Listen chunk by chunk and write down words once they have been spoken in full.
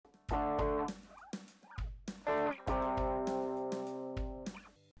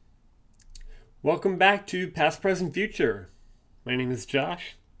Welcome back to Past, Present, Future. My name is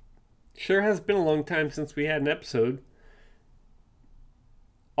Josh. Sure has been a long time since we had an episode.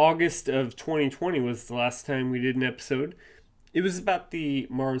 August of 2020 was the last time we did an episode. It was about the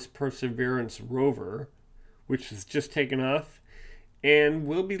Mars Perseverance rover, which has just taken off and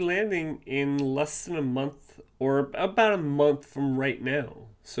will be landing in less than a month, or about a month from right now.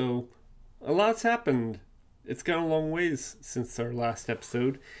 So, a lot's happened. It's gone a long ways since our last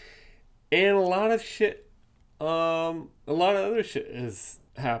episode. And a lot of other shit has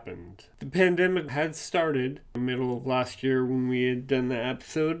happened. The pandemic had started in the middle of last year when we had done the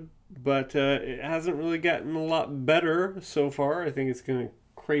episode, but it hasn't really gotten a lot better so far. I think it's getting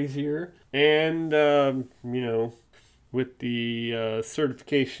crazier. And, with the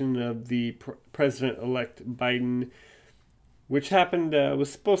certification of the President-elect Biden, which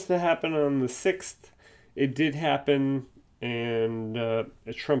was supposed to happen on the 6th, it did happen. And a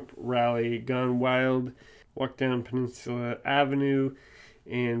Trump rally gone wild, walked down Peninsula Avenue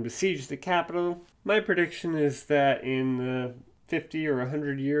and besieged the Capitol. My prediction is that in 50 or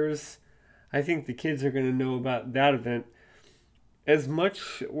 100 years, I think the kids are going to know about that event as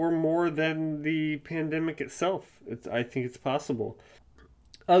much or more than the pandemic itself. I think it's possible.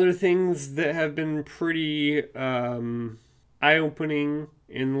 Other things that have been pretty eye-opening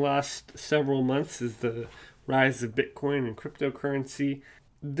in the last several months is the rise of Bitcoin and cryptocurrency.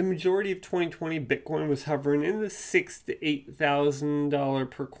 The majority of 2020, Bitcoin was hovering in the $6,000 to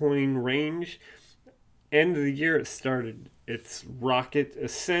 $8,000 per coin range. End of the year, it started its rocket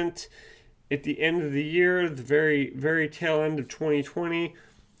ascent. At the end of the year, the very, very tail end of 2020,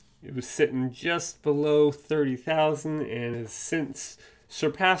 it was sitting just below 30,000 and has since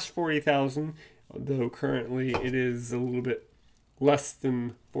surpassed 40,000, though currently it is a little bit less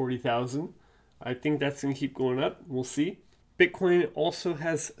than 40,000. I think that's going to keep going up. We'll see. Bitcoin also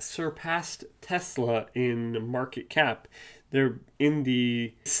has surpassed Tesla in market cap. They're in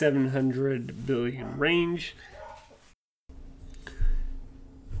the 700 billion range.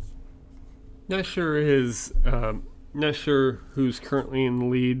 Not sure who's currently in the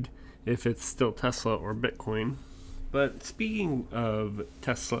lead, if it's still Tesla or Bitcoin. But speaking of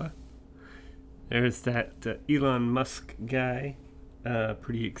Tesla, there's that Elon Musk guy,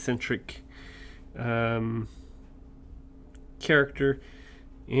 pretty eccentric character,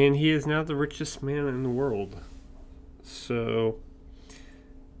 and he is now the richest man in the world. So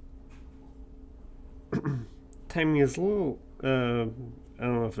timing is a little I don't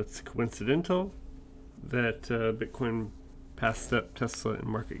know if it's coincidental that Bitcoin passed up Tesla in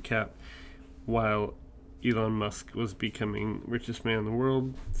market cap while Elon Musk was becoming richest man in the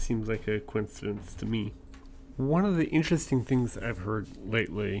world. Seems like a coincidence to me. One of the interesting things I've heard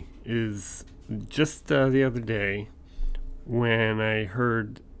lately is just the other day when I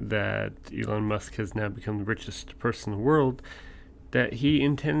heard that Elon Musk has now become the richest person in the world, that he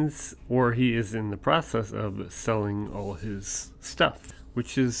intends, or he is in the process of selling all his stuff,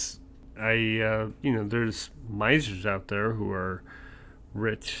 which is, there's misers out there who are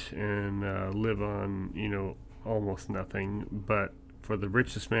rich and live on, almost nothing, but for the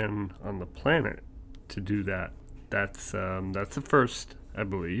richest man on the planet to do that, that's a first, I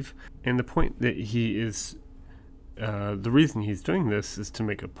believe. And the point that he is, the reason he's doing this is to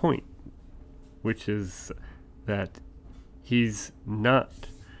make a point, which is that he's not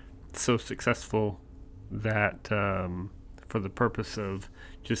so successful that for the purpose of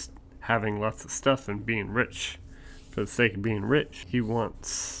just having lots of stuff and being rich for the sake of being rich. He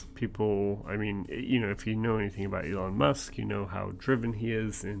wants people, if you know anything about Elon Musk, you know how driven he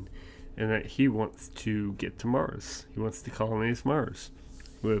is, and that he wants to get to Mars. He wants to colonize Mars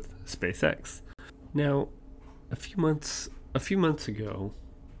with SpaceX. Now, a few months ago,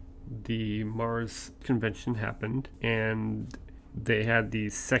 the Mars convention happened, and they had the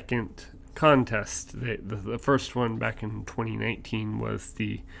second contest. The first one back in 2019 was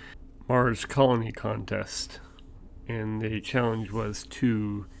the Mars Colony Contest, and the challenge was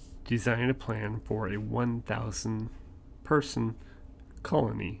to design a plan for a 1,000 person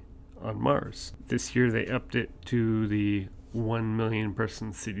colony on Mars. This year they upped it to the 1 million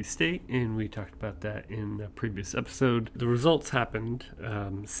person city-state, and we talked about that in a previous episode. The results happened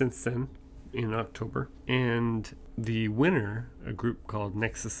since then in October, and the winner, a group called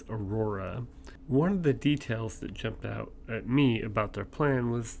Nexus Aurora, one of the details that jumped out at me about their plan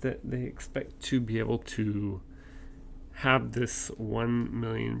was that they expect to be able to have this 1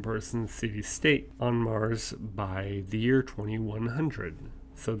 million person city-state on Mars by the year 2100,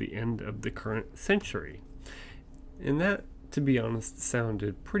 so the end of the current century. And that, to be honest,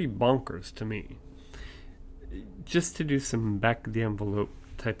 sounded pretty bonkers to me. Just to do some back-of-the-envelope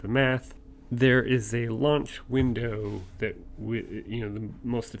type of math, there is a launch window that the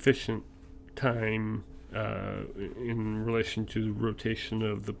most efficient time in relation to the rotation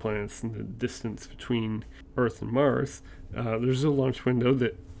of the planets and the distance between Earth and Mars. There's a launch window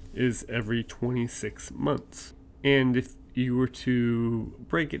that is every 26 months. And if you were to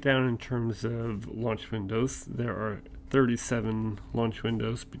break it down in terms of launch windows, there are 37 launch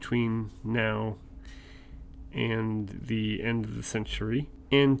windows between now and the end of the century.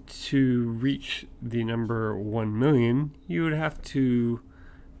 And to reach the number 1 million, you would have to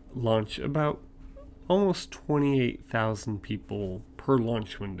launch about almost 28,000 people per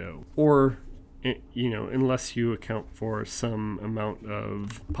launch window. Or, unless you account for some amount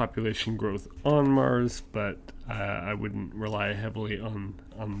of population growth on Mars, but I wouldn't rely heavily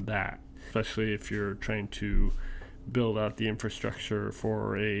on that, especially if you're trying to build out the infrastructure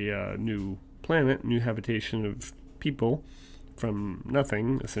for a new planet, new habitation of people from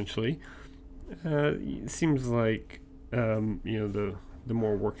nothing, essentially. It seems like the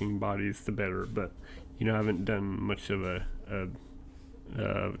more working bodies, the better. But I haven't done much of a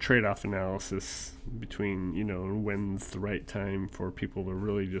trade-off analysis between when's the right time for people to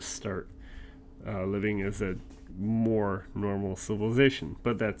really just start living as a more normal civilization.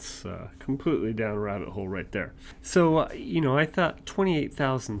 But that's completely down a rabbit hole right there. So I thought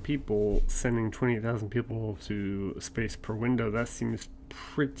 28,000 people, sending 28,000 people to space per window, that seems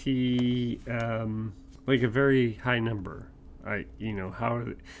pretty like a very high number. How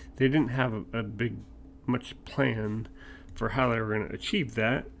they didn't have a big much plan for how they were going to achieve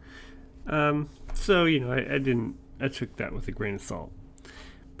that. So I took that with a grain of salt.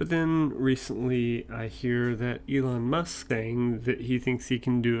 But then recently I hear that Elon Musk saying that he thinks he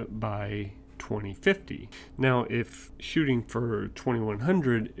can do it by 2050. Now, if shooting for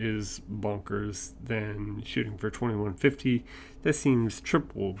 2100 is bonkers, then shooting for 2150, that seems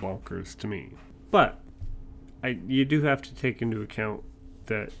triple bonkers to me. But you do have to take into account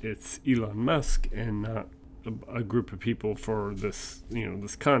that it's Elon Musk and not a group of people for this,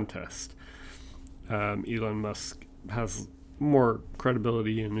 this contest. Elon Musk has more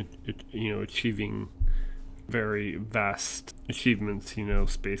credibility in achieving very vast achievements,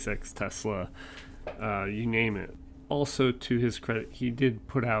 SpaceX, Tesla, you name it. Also, to his credit, he did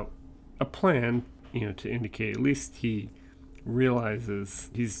put out a plan, to indicate at least he realizes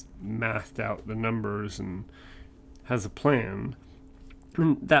he's mathed out the numbers and has a plan.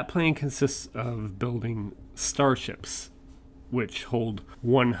 And that plan consists of building starships, which hold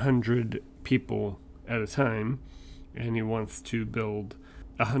 100 people at a time, and he wants to build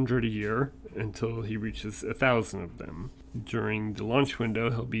 100 a year until he reaches 1,000 of them. During the launch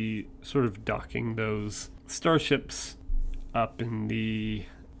window, he'll be sort of docking those starships up in the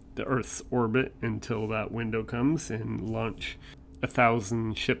Earth's orbit until that window comes, and launch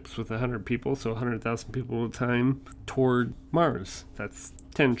 1,000 ships with 100 people, so 100,000 people at a time, toward Mars. That's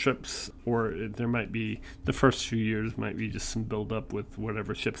 10 trips, or there might be, the first few years might be just some build up with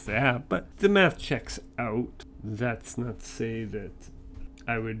whatever ships they have, but the math checks out. That's not to say that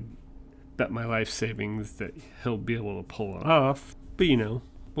I would bet my life savings that he'll be able to pull it off, but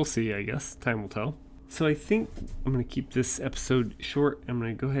we'll see, I guess. Time will tell. So I think I'm going to keep this episode short. I'm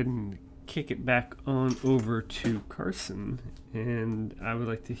going to go ahead and kick it back on over to Carson, and I would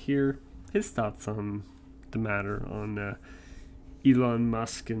like to hear his thoughts on the matter, on Elon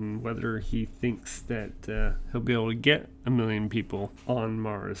Musk and whether he thinks that he'll be able to get 1 million people on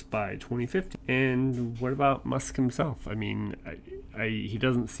Mars by 2050. And what about Musk himself? I mean, he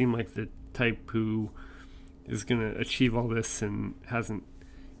doesn't seem like the type who is going to achieve all this and hasn't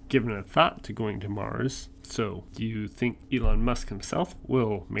given a thought to going to Mars. So do you think Elon Musk himself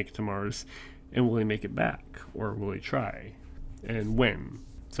will make it to Mars, and will he make it back, or will he try, and when?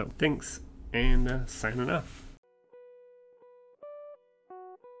 So thanks, and signing off.